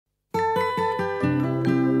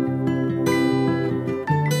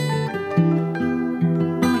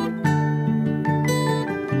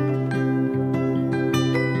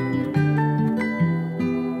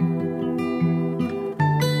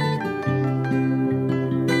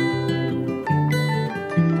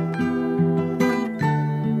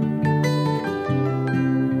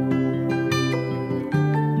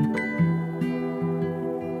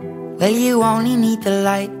Well, you only need the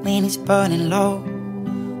light when it's burning low.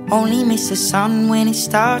 Only miss the sun when it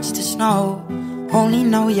starts to snow. Only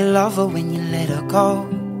know you love her when you let her go.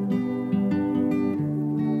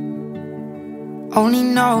 Only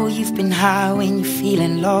know you've been high when you're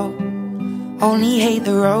feeling low. Only hate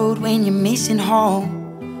the road when you're missing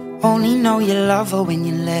home. Only know you love her when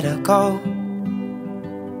you let her go.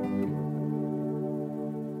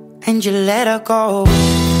 And you let her go.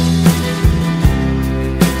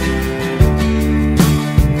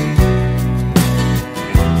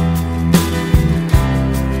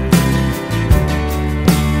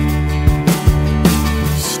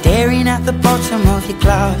 Staring at the bottom of your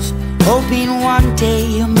glass, hoping one day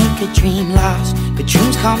you'll make a dream last. But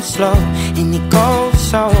dreams come slow and they go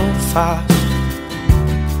so fast.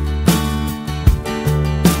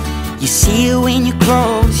 You see it when you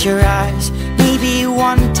close your eyes. Maybe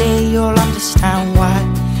one day you'll understand why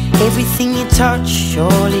everything you touch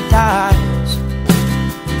surely dies.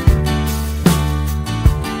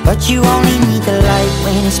 But you only need the light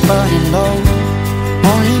when it's burning low.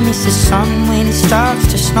 Only miss the sun when it starts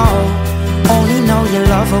to snow. Only know you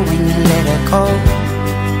love her when you let her go.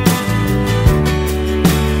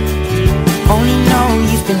 Only know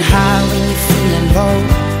you've been high when you're feeling low.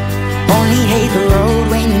 Only hate the road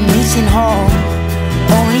when you're missing home.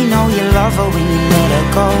 Only know you love her when you let her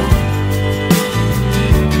go.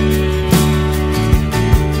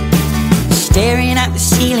 Staring at the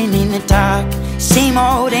ceiling in the dark, same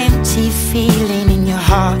old empty feeling in your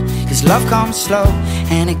heart. Cause love comes slow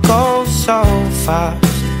and it goes so fast.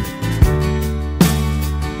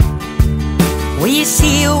 Well, you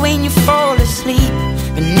see it when you fall asleep,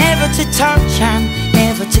 but never to touch and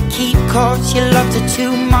never to keep. Cause you loved her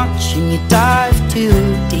too much and you dive too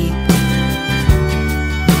deep.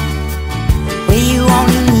 Well, you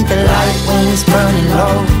only need the light when it's burning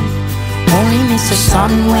low. Only miss the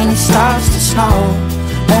sun when it starts to snow.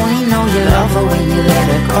 Only know you love her when you let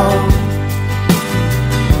her go.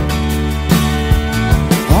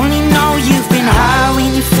 Only know you've been high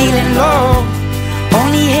when you're feeling low.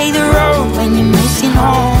 Only hate the road when you're missing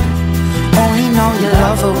home. Only know you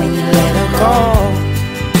love her when you let her go.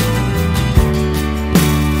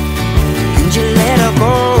 And you let her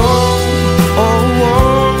go. Oh, oh,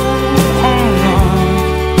 oh, oh.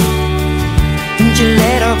 And you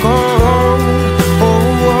let her go. Oh,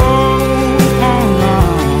 oh, oh, oh.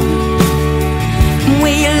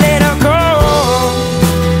 Will you let her go?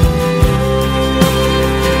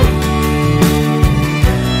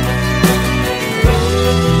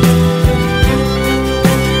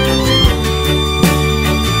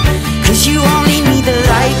 You only need the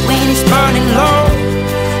light when it's burning low.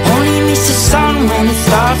 Only miss the sun when it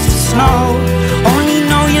starts to snow. Only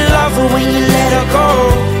know you love her when you let her go.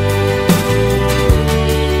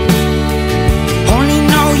 Only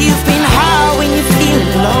know you've been high when you're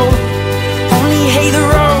feeling low. Only hate the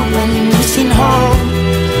road when you're missing home.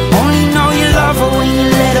 Only know you love her when you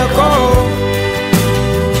let her go.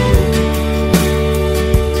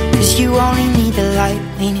 Cause you only need the light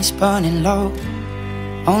when it's burning low.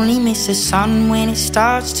 Only miss the sun when it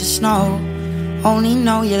starts to snow. Only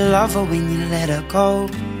know you love her when you let her go.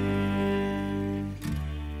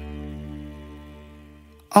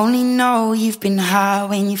 Only know you've been high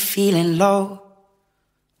when you're feeling low.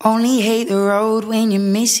 Only hate the road when you're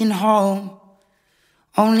missing home.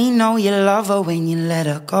 Only know you love her when you let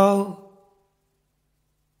her go.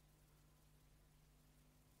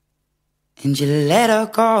 And you let her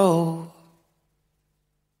go.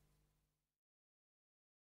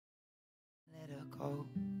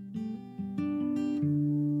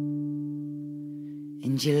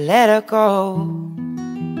 And you let her go.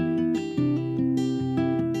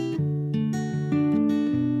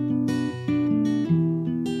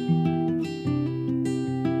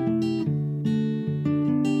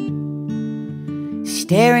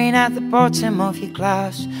 Staring at the bottom of your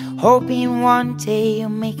glass, hoping one day you'll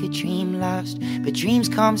make a dream last. But dreams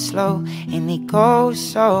come slow and they go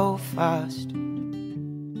so fast.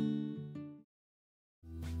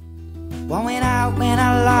 One went out when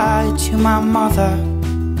I lied to my mother.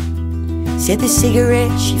 Said the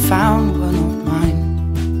cigarettes she found were not mine.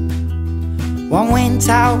 One went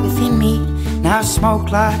out within me, now I smoke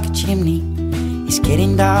like a chimney. It's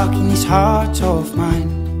getting dark in this heart of mine.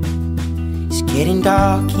 It's getting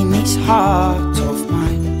dark in this heart of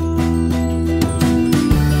mine.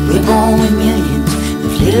 We're born with millions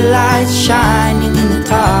of little lights shining in the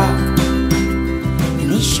dark, and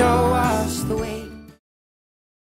they show